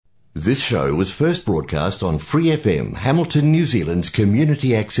This show was first broadcast on Free FM, Hamilton, New Zealand's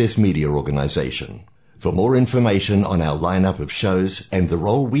community access media organisation. For more information on our lineup of shows and the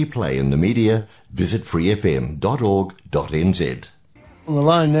role we play in the media, visit freefm.org.nz. On the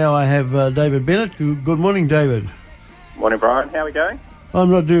line now I have David Bennett. Good morning, David. Morning, Brian. How are we going? I'm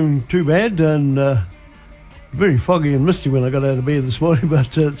not doing too bad, and very foggy and misty when I got out of bed this morning,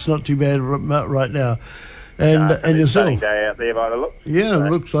 but it's not too bad right now. And yourself? Sunny day out there by the look. Yeah, so. It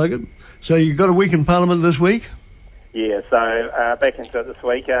looks like it. So you got a week in Parliament this week? Yeah, so back into it this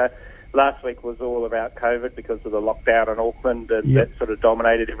week. Last week was all about COVID because of the lockdown in Auckland, and that sort of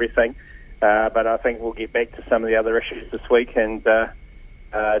dominated everything. But I think we'll get back to some of the other issues this week and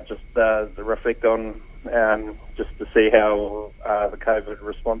just reflect on just to see how the COVID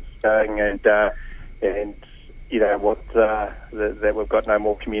response is going and you know what that we've got no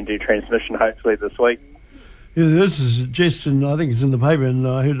more community transmission hopefully this week. Yeah, there's a suggestion, I think it's in the paper and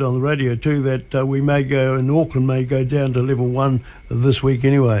I heard it on the radio too, that Auckland may go down to level 1 this week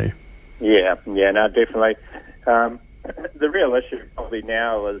anyway. Yeah, no, definitely. The real issue probably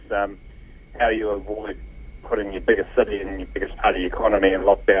now is how you avoid putting your biggest city and your biggest part of the economy in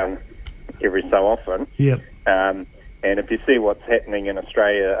lockdown every so often. Yep. And if you see what's happening in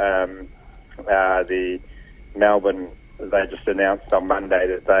Australia, the Melbourne, they just announced on Monday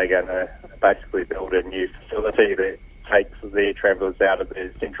that they're going to basically build a new facility that takes their travellers out of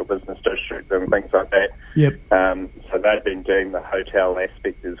their central business district and things like that. Yep. So they've been doing the hotel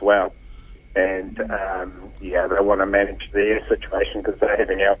aspect as well. And, they want to manage their situation because they're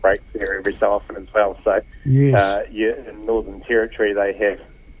having outbreaks there every so often as well. So, yes. In Northern Territory, they have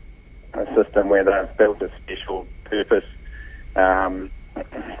a system where they've built a special purpose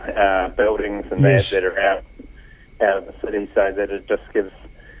buildings and that are out of the city, so that it just gives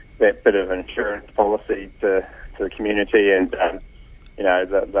that bit of insurance policy to the community, and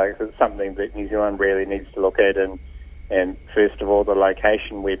it's something that New Zealand really needs to look at, and first of all the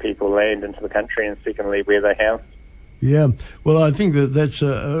location where people land into the country, and secondly where they house. Yeah, well, I think that's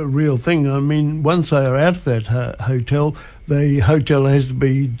a real thing. I mean, once they are out of that hotel, the hotel has to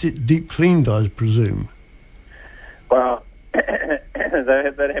be deep cleaned, I presume. Well,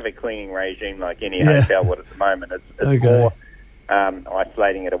 they'd have a cleaning regime like any hotel would at the moment. It's more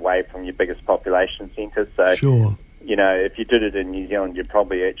isolating it away from your biggest population centres. So, sure. You know, if you did it in New Zealand, you'd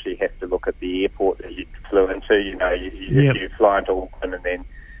probably actually have to look at the airport that you flew into. You know, if you fly into Auckland and then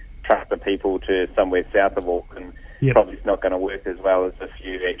truck the people to somewhere south of Auckland, probably it's not going to work as well as if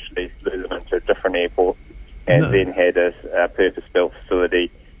you actually flew them into a different airport and then had a purpose-built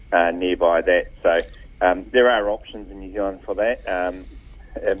facility nearby that. So there are options in New Zealand for that.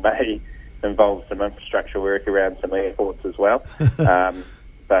 It may involve some infrastructure work around some airports as well.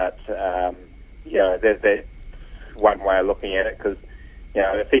 That's one way of looking at it, because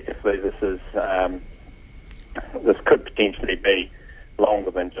effectively this could potentially be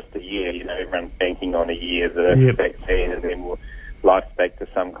longer than just a year. You know, everyone's banking on a year the vaccine, and then life's back to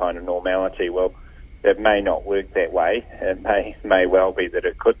some kind of normality. Well, it may not work that way. It may well be that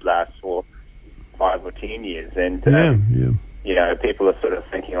it could last for 5 or 10 years, and people are sort of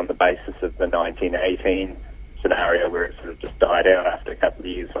thinking on the basis of the 1918 scenario where it sort of just died out after a couple of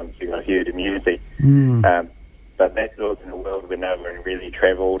years once you got herd immunity. But that was in a world where no one really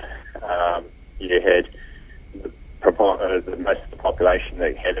travelled. You had most of the population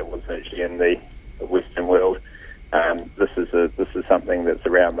that had it was actually in the Western world. This is something that's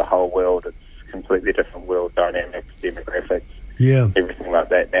around the whole world. It's completely different world dynamics, demographics, everything like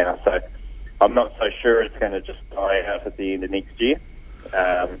that now. So I'm not so sure it's going to just die out at the end of next year.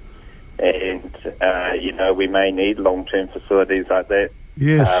 We may need long-term facilities like that.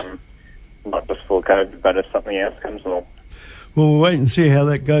 Yes. Not just for COVID, but if something else comes along. Well, we'll wait and see how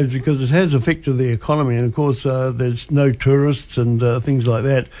that goes, because it has affected the economy, and of course there's no tourists and things like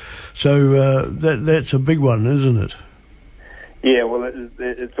that. So that's a big one, isn't it? Yeah, well,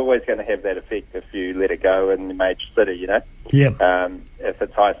 it's always going to have that effect if you let it go in the major city, you know? Yep. If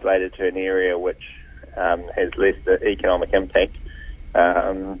it's isolated to an area which has less economic impact,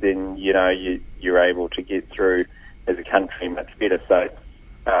 then, you're able to get through as a country much better. So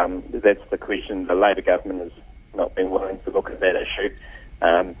that's the question. The Labor government has not been willing to look at that issue.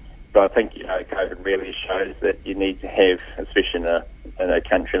 But I think, COVID really shows that you need to have, especially in a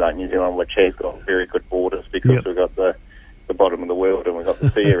country like New Zealand, which has got very good borders because we've got the bottom of the world and we've got the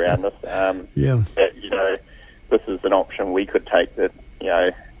sea around us. That, this is an option we could take that,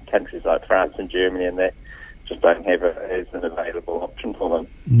 countries like France and Germany and that just don't have it as an available option for them.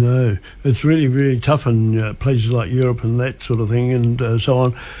 No, it's really, really tough in places like Europe and that sort of thing and so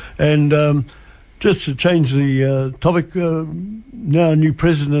on. And Just to change the topic, now a new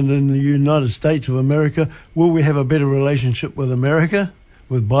president in the United States of America, will we have a better relationship with America,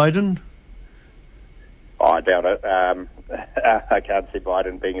 with Biden? I doubt it. I can't see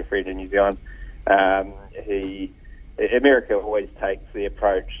Biden being a friend in New Zealand. America always takes the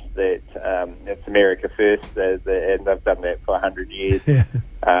approach that it's America first, and they've done that for 100 years,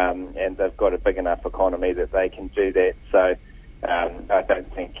 and they've got a big enough economy that they can do that. So I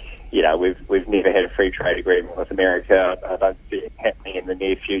don't think, we've never had a free trade agreement with America. I don't see it happening in the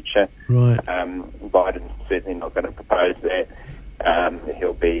near future. Right. Biden's certainly not going to propose that.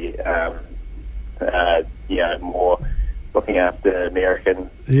 He'll be, more looking after American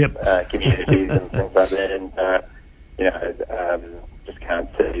communities and things like that, and just can't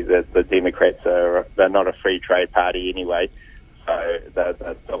see that the Democrats they're not a free trade party anyway, so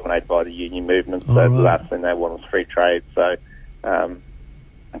they're dominated by the union movement. So the last thing they want is free trade. So I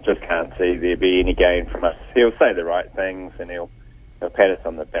just can't see there be any gain from us. He'll say the right things and he'll pat us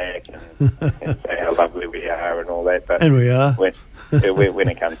on the back and say how lovely we are and all that. But and we are. When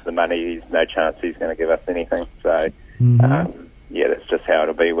it comes to the money, there's no chance he's going to give us anything. So that's just how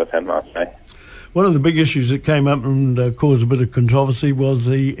it'll be with him, I'd say. One of the big issues that came up and caused a bit of controversy was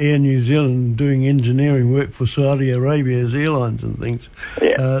the Air New Zealand doing engineering work for Saudi Arabia's airlines and things.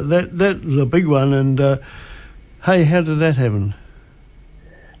 Yeah. That was a big one. And, hey, how did that happen?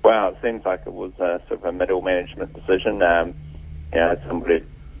 Well, it seems like it was sort of a middle management decision. Somebody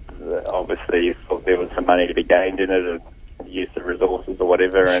obviously thought there was some money to be gained in it, and use of resources or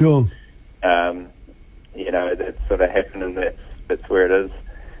whatever. And, sure. That sort of happened, and that's where it is.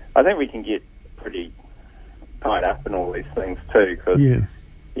 I think we can get pretty tied up in all these things too, because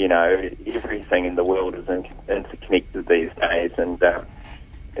everything in the world is interconnected these days, and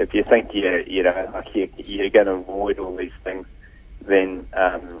if you think you're going to avoid all these things, then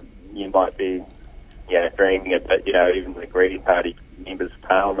you might be dreaming a bit. Even the Green Party members of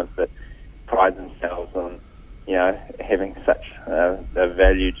Parliament that pride themselves on having such a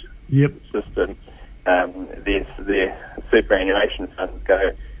valued system. Their superannuation funds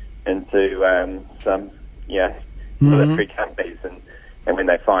go into some military companies, and when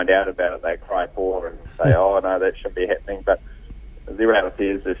they find out about it, they cry poor and say, "Oh no, that should be happening." But the reality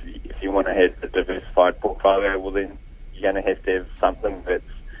is, if you want to have a diversified portfolio, well then you're going to have something that's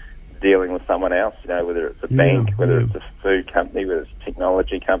dealing with someone else. Whether it's a bank, whether it's a food company, whether it's a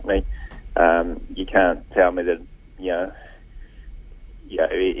technology company. You can't tell me that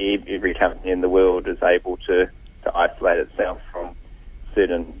every company in the world is able to isolate itself from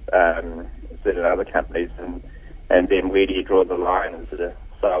certain other companies, and then where do you draw the line? Is it a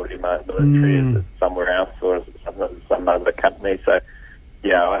Saudi military? Is it somewhere else, or is it some other company? So,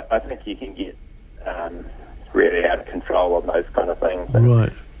 I think you can get really out of control on those kind of things.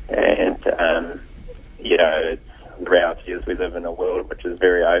 Right. And the reality is we live in a world which is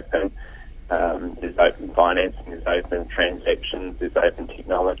very open. There's open financing, there's open transactions, there's open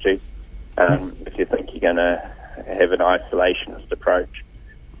technology. If you think you're going to have an isolationist approach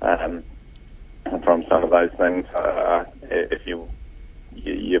from some of those things, if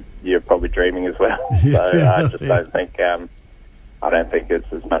you're probably dreaming as well. So I just don't think I don't think it's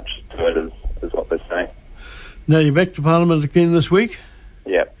as much to it as what they're saying. Now you're back to Parliament again this week.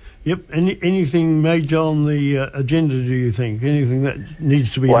 Yep. Anything major on the agenda, do you think? Anything that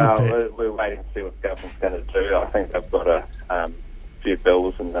needs to be looked at? Well, we're waiting to see what the government's going to do. I think they've got a few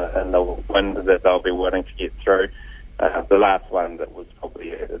bills in the wind that they'll be wanting to get through. The last one that was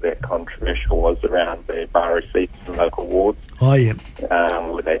probably that controversial was around the bar seats in local wards. Oh, yeah.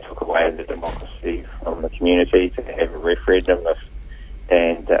 Where they took away the democracy from the community to have a referendum.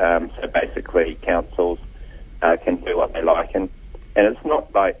 And so basically councils can do what they like. And it's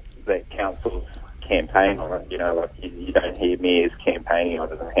not like that councils campaign on it. Like you don't hear mayors campaigning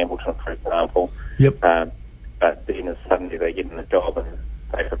on it in Hamilton, for example. Yep. But then suddenly they get in the job and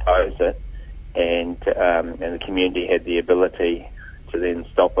they propose it, and the community had the ability to then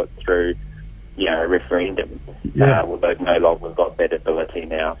stop it through, a referendum. Yeah. Although no longer got that ability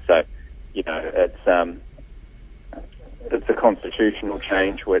now. So, it's a constitutional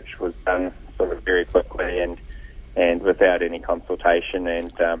change which was done sort of very quickly and without any consultation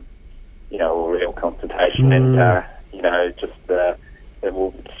and or real consultation, and it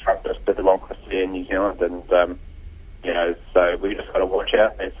will disrupt us the democracy in New Zealand, and so we just got to watch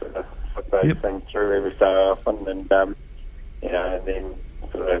out and sort of put those things through every so often, and then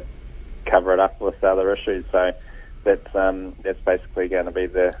sort of cover it up with other issues. So that's basically going to be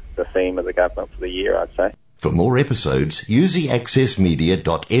the theme of the government for the year, I'd say. For more episodes, use the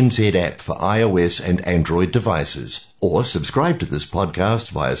accessmedia.nz app for iOS and Android devices. Or subscribe to this podcast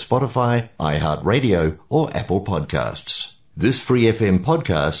via Spotify, iHeartRadio, or Apple Podcasts. This Free FM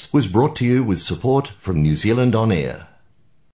podcast was brought to you with support from New Zealand On Air.